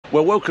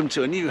Well, welcome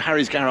to a new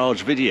Harry's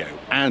Garage video,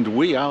 and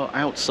we are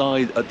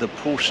outside at the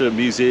Porsche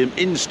Museum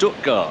in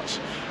Stuttgart.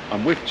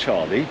 I'm with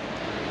Charlie,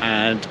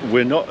 and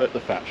we're not at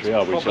the factory,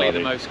 are we, Charlie? Probably the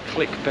most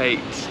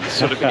clickbait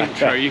sort of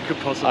intro you could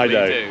possibly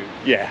do.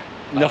 Yeah,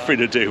 nothing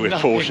to do with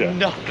Porsche.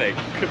 Nothing,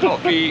 could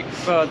not be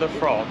further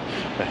from.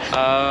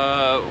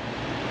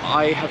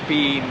 I have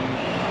been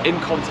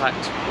in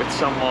contact with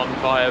someone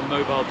via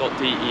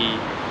mobile.de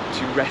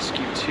to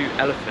rescue 2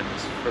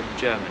 elephants from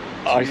Germany.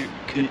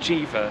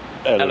 Cagiva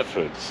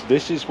Elefants.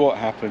 This is what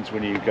happens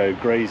when you go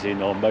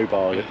grazing on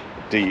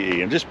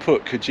mobile.de and just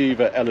put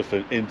Cagiva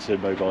Elephant into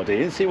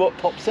mobile.de and see what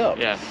pops up.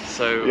 Yeah,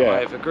 so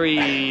I've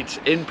agreed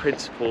in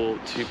principle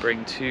to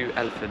bring 2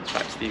 elephants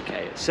back to the UK,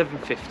 a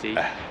 750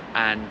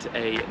 and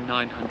a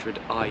 900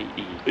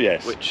 IE.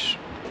 Yes. Which,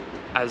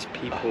 as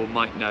people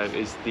might know,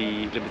 is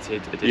the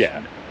limited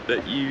edition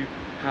that you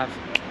have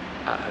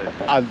at home.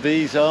 And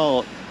these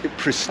are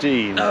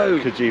pristine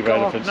Cagiva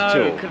Elephants at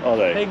all, are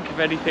they? Think of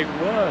anything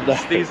worse. No.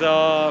 These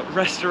are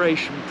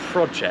restoration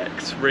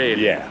projects,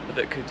 really,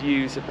 that could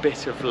use a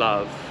bit of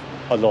love.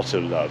 A lot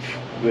of love.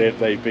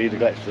 They've been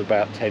neglected for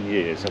about 10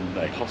 years, haven't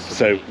they? Possibly.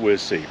 So we'll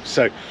see.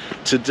 So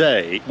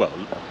today, well,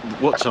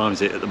 what time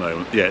is it at the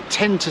moment? Yeah,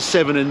 10 to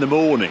 7 in the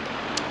morning.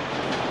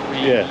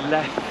 We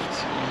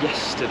left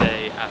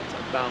yesterday at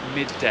about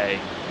midday.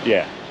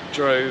 Yeah.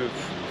 Drove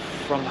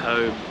from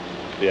home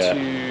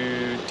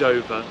to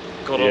Dover,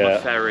 got on a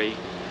ferry.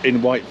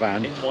 In white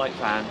van. In white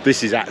van.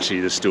 This is actually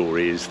the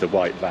story, is the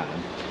white van.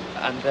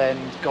 And then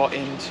got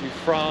into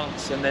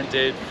France, and then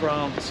did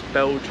France,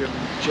 Belgium,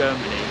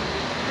 Germany.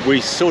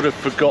 We sort of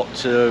forgot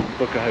to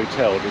book a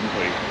hotel, didn't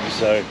we?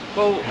 So.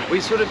 Well,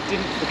 we sort of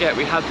didn't forget,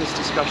 we had this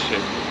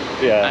discussion.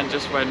 And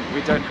just went,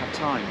 we don't have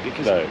time,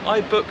 because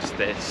I booked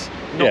this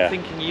not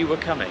thinking you were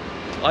coming.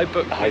 I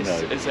booked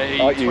this as a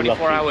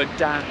 24-hour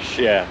dash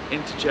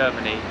into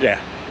Germany. Yeah.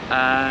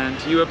 And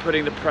you were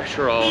putting the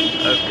pressure on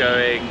of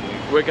going,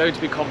 we're going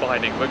to be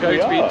combining, we're going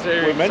to be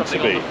doing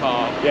something on the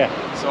farm. Yeah.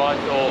 So I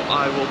thought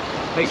I will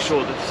make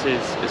sure that this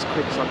is as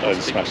quick as I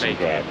possibly can make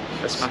it.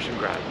 A smash and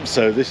grab.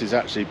 So this has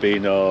actually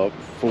been our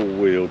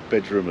 4-wheeled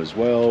bedroom as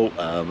well,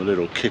 a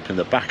little kip in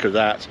the back of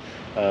that,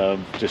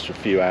 just for a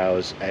few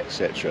hours,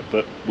 etc.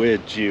 But we're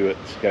due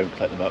to go and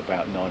collect them at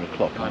about 9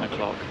 o'clock. 9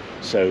 o'clock.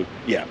 So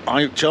yeah,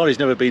 Charlie's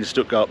never been to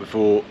Stuttgart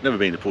before, never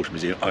been to the Porsche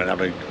Museum. I'm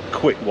having a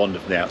quick wander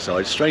from the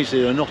outside.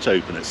 Strangely, they're not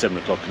open at 7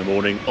 o'clock in the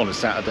morning on a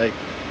Saturday,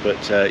 but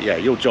yeah,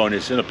 you'll join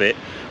us in a bit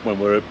when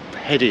we're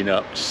heading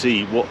up to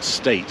see what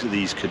state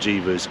these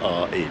Cagivas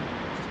are in.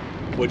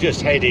 We're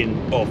just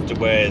heading off to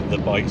where the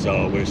bikes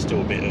are. We're still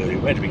a bit early.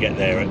 When did we get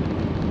there? At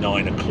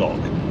 9 o'clock.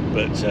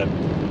 But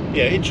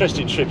yeah,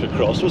 interesting trip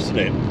across, wasn't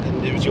it?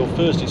 And it was your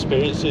first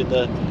experience in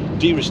the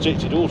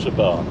de-restricted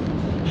autobahn.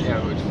 Yeah.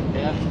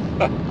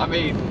 I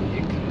mean,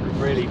 you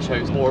really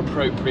chose a more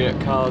appropriate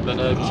car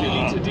than a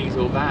 2-litre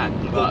diesel van.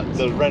 But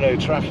the Renault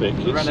Traffic.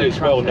 It's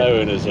well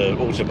known as an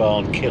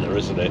autobahn killer,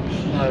 isn't it?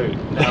 No,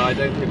 I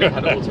don't think they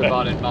had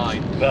autobahn in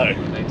mind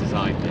when they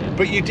designed it.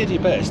 But you did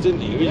your best,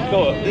 didn't you?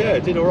 Yeah,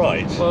 did all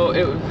right. Well,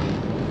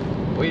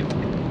 we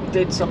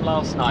did some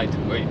last night,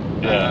 didn't we?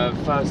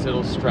 First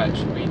little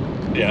stretch. We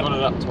got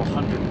it up to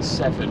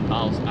 107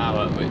 miles an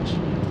hour, which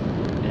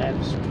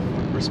was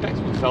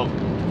respectable. Felt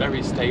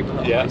very stable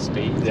at high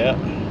speed. Yeah.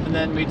 And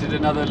then we did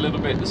another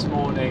little bit this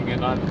morning,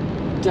 and I'm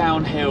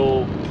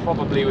downhill,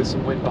 probably with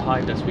some wind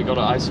behind us.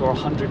 I saw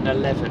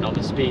 111 on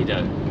the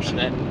speedo, and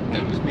then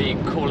it was me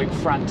calling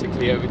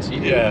frantically over to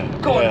you.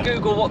 Go on,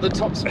 Google what the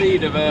top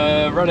speed of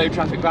a Renault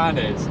Traffic van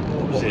is.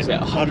 What was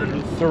it?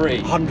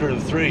 103.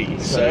 103.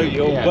 So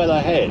you're well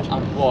ahead.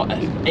 I'm what?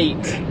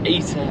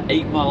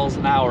 8 miles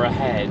an hour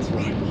ahead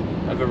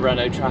of a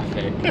Renault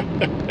Traffic.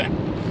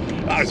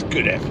 That's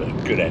good effort.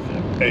 Good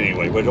effort.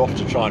 Anyway, we're off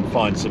to try and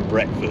find some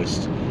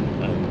breakfast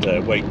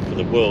and wait for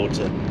the world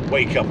to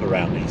wake up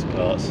around these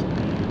parts,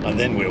 and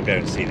then we'll go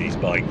and see these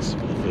bikes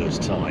for the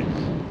first time.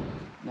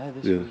 No,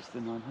 this was the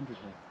 900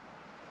 here.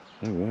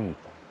 Oh wow,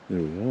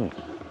 there we are.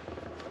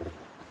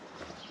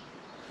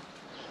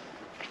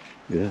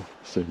 Yeah,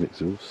 same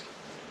exhaust.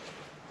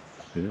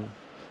 Yeah.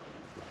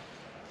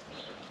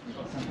 We've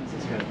got San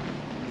Francisco.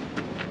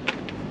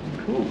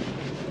 Cool.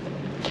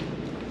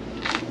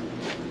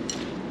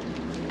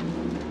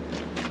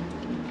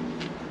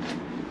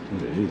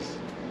 It is.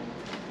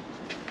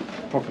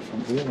 Proper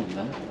front wheel on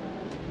there.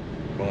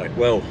 Right,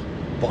 well,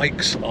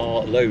 bikes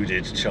are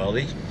loaded,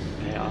 Charlie.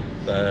 They are.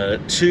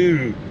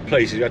 2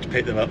 places you had to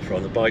pick them up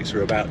from. The bikes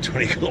are about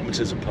 20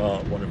 kilometres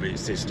apart, one of his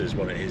sisters,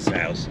 one at his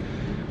house.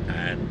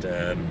 And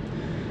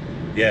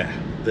yeah,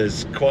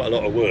 there's quite a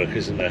lot of work,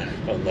 isn't there,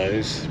 on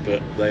those,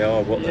 but they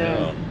are what they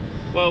are.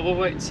 Well, we'll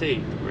wait and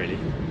see, really.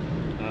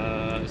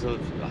 I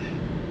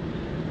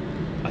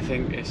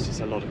think it's just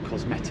a lot of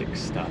cosmetic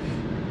stuff.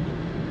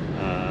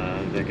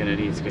 They're going to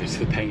need to go to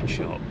the paint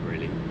shop,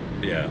 really.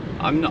 Yeah.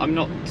 I'm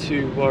not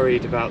too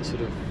worried about sort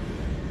of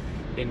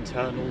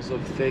internals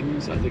of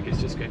things. I think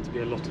it's just going to be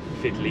a lot of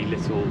fiddly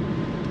little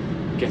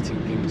getting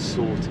things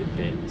sorted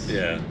bits.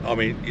 Yeah, I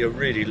mean, you're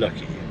really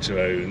lucky to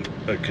own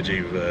a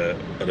Cagiva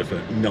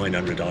Elefant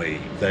 900IE.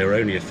 There are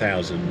only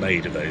 1,000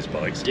 made of those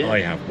bikes. Yeah. I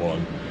have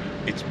one.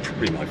 It's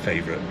probably my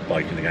favourite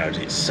bike in the garage.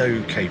 It's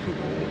so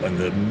capable, and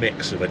the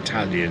mix of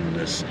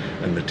Italianness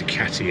and the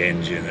Ducati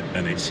engine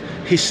and its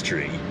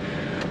history,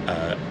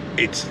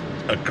 it's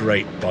a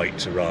great bike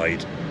to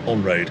ride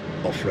on-road,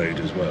 off-road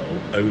as well.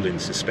 Olin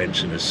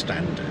suspension as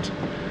standard.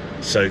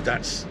 So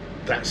that's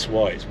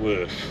why it's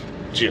worth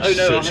just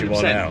searching 100%.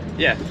 one out.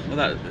 Yeah, well,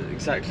 that's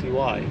exactly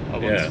why I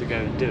wanted to go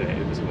and do it.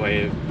 It was a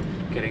way of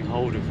getting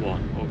hold of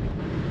one. Or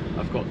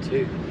I've got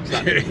two.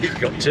 Exactly. You've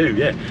got two,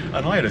 yeah.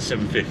 And I had a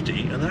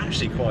 750, and they're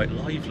actually quite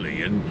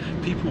lively, and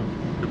people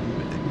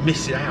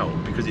miss it out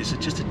because it's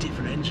just a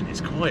different engine.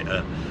 It's quite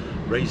a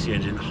racing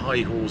engine,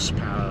 high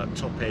horsepower,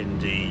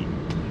 top-endy,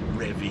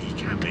 revvy,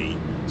 cammy.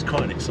 It's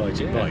quite an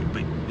exciting bike,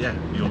 but yeah,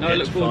 you'll get I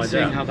look to forward to find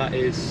seeing out how that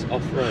is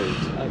off-road.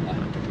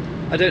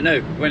 I don't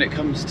know, when it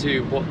comes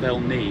to what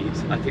they'll need,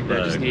 I think they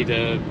just need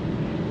a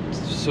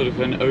sort of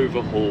an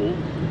overhaul.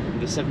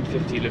 The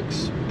 750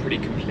 looks pretty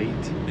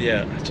complete.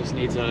 Yeah. It just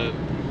needs a,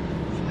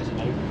 I don't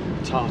know,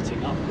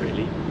 tarting up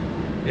really.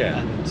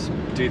 Yeah.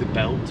 And do the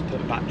belt, put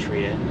a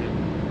battery in.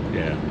 And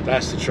yeah,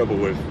 that's the trouble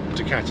with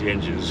Ducati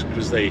engines,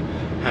 because they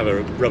have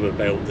a rubber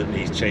belt that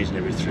needs changing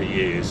every 3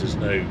 years. There's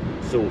no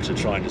thought of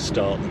trying to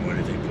start them or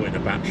anything, putting a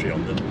battery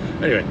on them.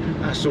 Anyway,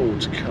 that's all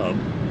to come.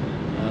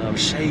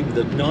 Shame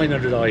that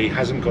 900IE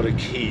hasn't got a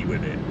key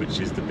with it,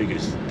 which is the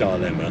biggest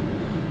dilemma.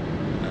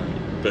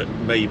 But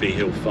maybe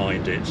he'll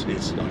find it. I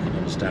can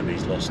understand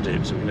he's lost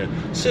it, so we're going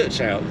to search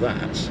out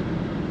that.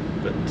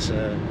 But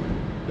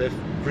they're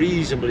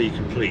reasonably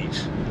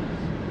complete.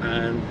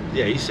 And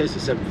yeah, he says the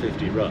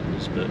 750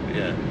 runs, but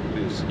yeah,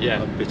 there's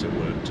a bit of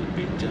work to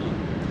be done.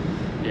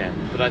 Yeah,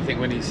 but I think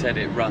when he said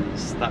it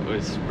runs, that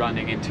was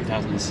running in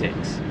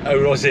 2006.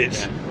 Oh, was it?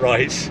 Yeah.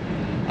 Right.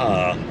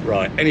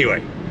 Right.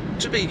 Anyway,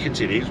 to be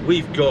continued.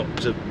 We've got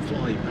to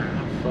fly back.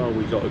 How far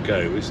we got to go?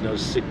 Is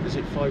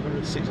it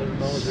 500, 600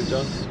 miles we've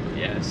done?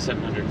 Yeah,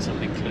 700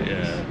 something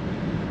kilometers.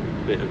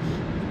 Yeah. Bit of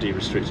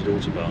de-restricted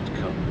autobahn to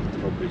come,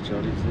 probably,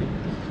 Charlie, do you think?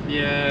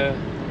 Yeah.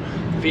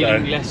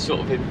 Feeling less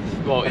sort of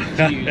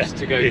infused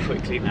to go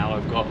quickly now.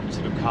 I've got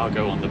sort of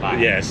cargo on the back.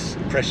 Yes,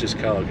 precious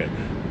cargo.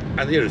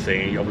 And the other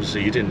thing,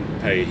 obviously, you didn't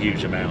pay a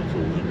huge amount for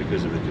them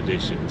because of the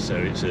conditions. So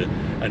it's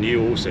and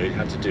you also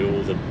had to do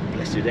all the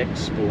blessed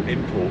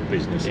import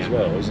business as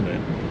well, isn't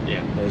it?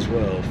 Yeah. As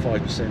well,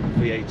 5%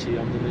 VAT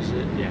on them, is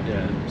it? Yeah.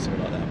 Yeah,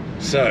 something like that.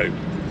 So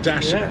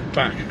dash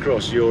back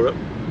across Europe,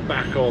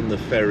 back on the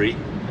ferry,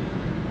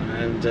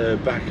 and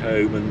back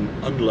home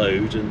and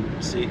unload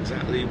and see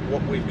exactly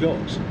what we've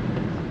got.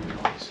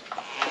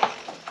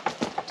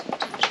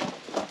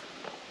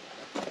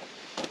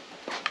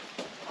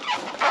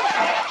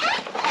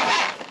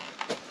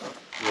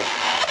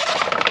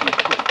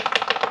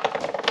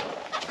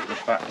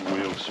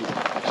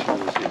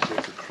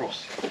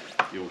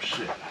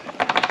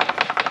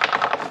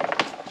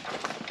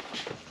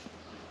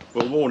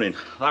 Well, morning.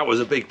 That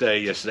was a big day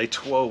yesterday.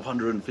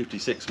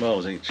 1,256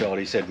 miles, I think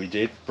Charlie said we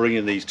did,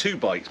 bringing these two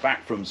bikes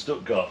back from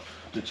Stuttgart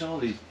to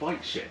Charlie's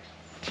bike shed,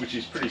 which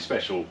is pretty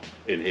special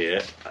in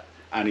here.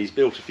 And he's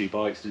built a few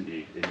bikes, didn't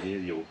you, in here?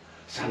 Your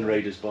Sand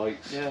Raiders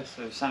bikes. Yeah,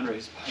 so Sand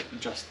Raiders bike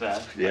just there.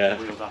 Yeah.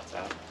 Wheel that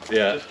out.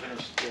 Yeah. Just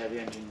finished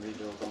the engine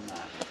rebuild on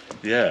that.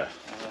 Yeah.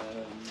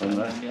 And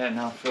then, yeah,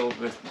 now filled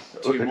with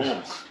two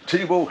more.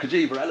 Two more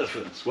Cagiva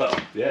Elefants. Well,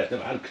 yeah,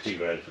 never had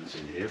Cagiva Elefants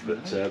in here,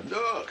 but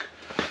look.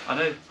 I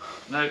know.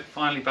 No,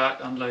 finally back,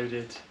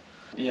 unloaded.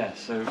 Yeah,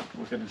 so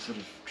we're going to sort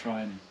of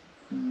try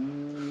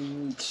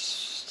and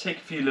take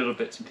a few little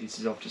bits and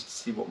pieces off just to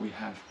see what we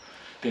have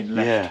been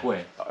left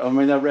with. I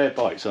mean, they're rare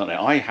bikes, aren't they?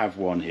 I have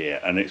one here,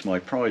 and it's my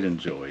pride and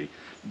joy.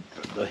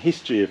 The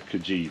history of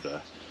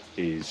Cagiva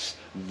is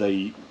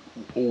they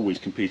always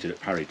competed at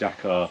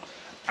Paris-Dakar,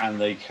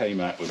 and they came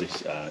out with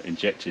this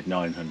injected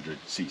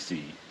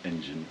 900cc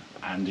engine,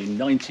 and in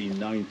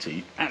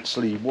 1990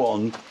 actually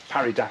won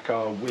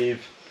Paris-Dakar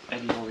with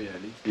Eddie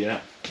Morioli.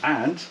 Yeah,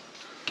 and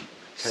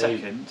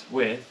second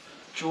with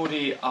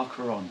Jordi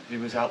Alcaron, who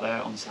was out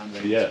there on Sand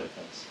Raiders with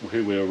us.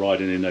 Who we were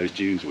riding in those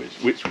dunes with,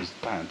 which was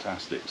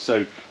fantastic.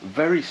 So,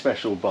 very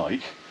special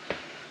bike.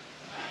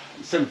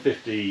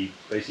 750,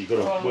 basically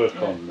got to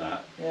work on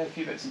that. Yeah, a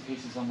few bits and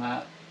pieces on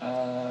that,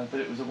 but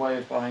it was a way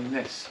of buying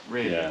this,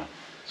 really. Yeah,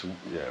 so,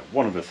 yeah,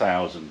 one of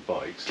 1,000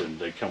 bikes, and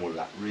they come with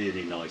that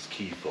really nice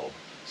key fob,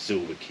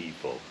 silver key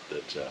fob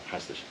that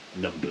has the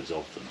numbers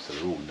of them, so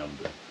they're all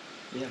numbered.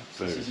 Yeah,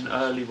 so this is an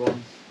early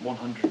one,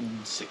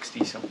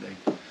 160 something,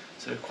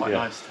 so quite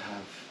nice to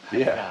have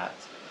that.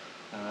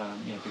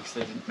 Yeah, because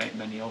they didn't make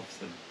many of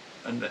them,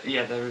 and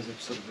yeah, there is a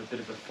sort of a bit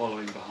of a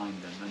following behind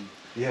them, and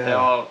they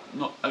are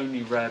not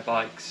only rare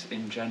bikes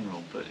in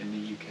general, but in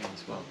the UK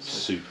as well.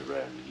 So super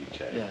rare in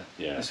the UK.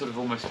 Yeah, I sort of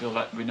almost feel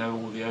like we know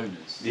all the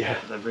owners. Yeah,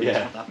 there really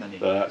not that many.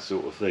 That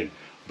sort of thing.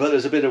 But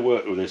there's a bit of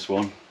work with this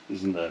one,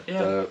 isn't there?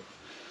 Yeah.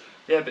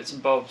 Yeah, bits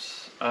and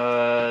bobs.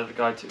 The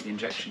guy took the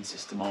injection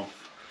system off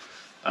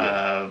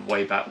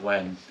way back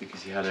when,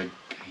 because he had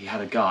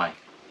a guy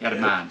He had a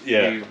man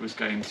Yeah. who was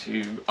going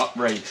to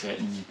uprate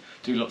it and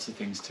do lots of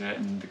things to it,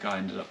 and the guy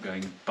ended up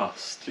going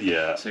bust.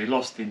 Yeah. So he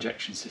lost the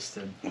injection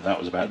system. Well, that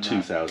was about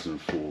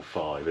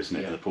 2004-5, isn't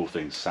it? Yeah. And the poor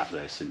thing's sat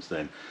there since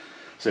then.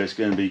 So it's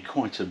going to be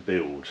quite a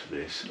build,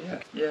 this.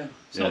 Yeah.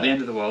 It's not the end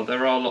of the world.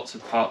 There are lots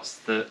of parts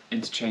that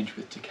interchange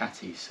with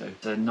Ducati. So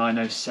the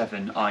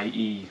 907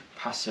 IE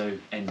Passo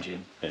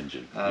engine.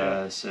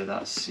 So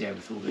that's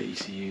with all the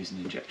ECUs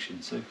and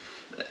injections. So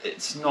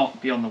it's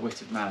not beyond the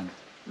wit of man,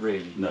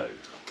 really. No.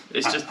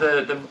 It's just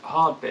the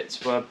hard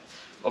bits were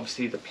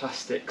obviously the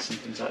plastics and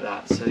things like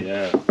that. So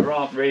there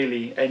aren't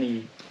really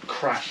any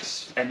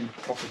cracks, any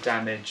proper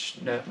damage,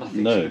 nothing's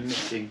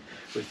missing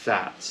with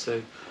that.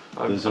 So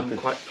I'm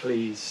quite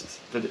pleased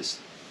that it's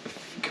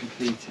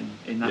complete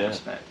in that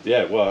respect.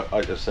 Yeah, well,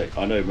 I just say,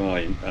 I know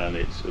mine, and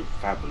it's a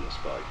fabulous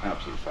bike,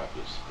 absolutely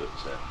fabulous. But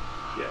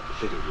the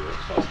bigger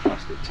wheels,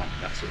 plastic tank,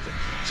 that sort of thing.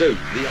 So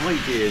the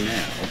idea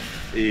now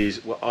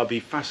is, well, I'd be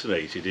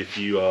fascinated if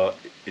you are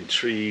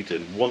intrigued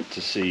and want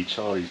to see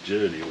Charlie's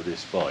journey with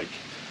this bike.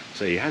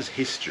 So he has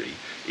history.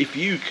 If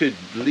you could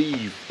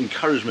leave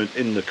encouragement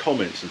in the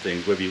comments and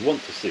things, whether you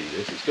want to see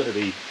this, it's going to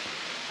be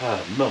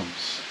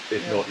months,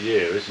 if not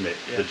year, isn't it,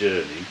 the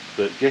journey.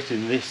 But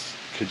getting this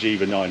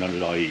Cagiva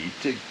 900IE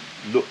to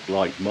look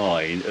like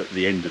mine at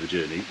the end of the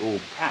journey, or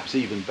perhaps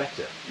even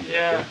better.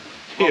 Yeah.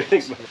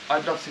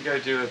 I'd love to go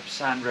do a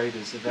Sand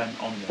Raiders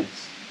event on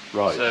this.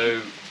 Right.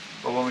 So,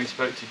 but when we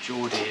spoke to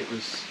Geordie, it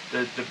was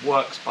the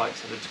works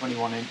bikes had a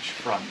 21-inch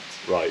front.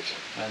 Right.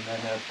 And then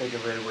a bigger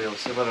rear wheel.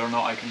 So whether or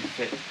not I can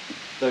fit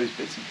those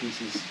bits and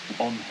pieces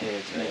on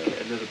here to make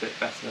it a little bit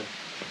better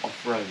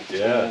off-road.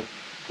 Yeah.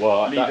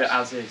 Well, leave it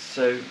as is.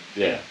 So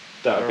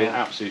that would be an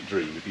absolute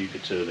dream if you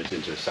could turn this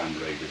into a Sand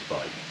Raiders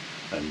bike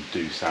and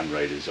do Sand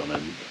Raiders on a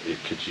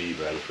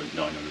Cagiva Elephant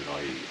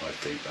 900IE. I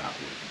think that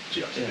would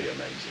just be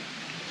amazing.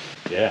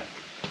 Yeah.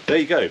 There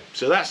you go.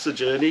 So that's the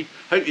journey.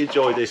 Hope you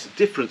enjoyed this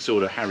different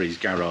sort of Harry's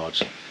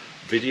Garage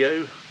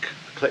video,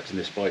 collecting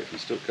this bike from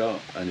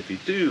Stuttgart. And if you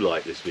do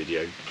like this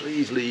video,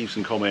 please leave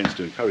some comments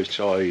to encourage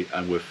Charlie,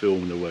 and we're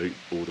filming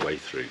all the way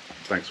through.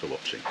 Thanks for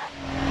watching.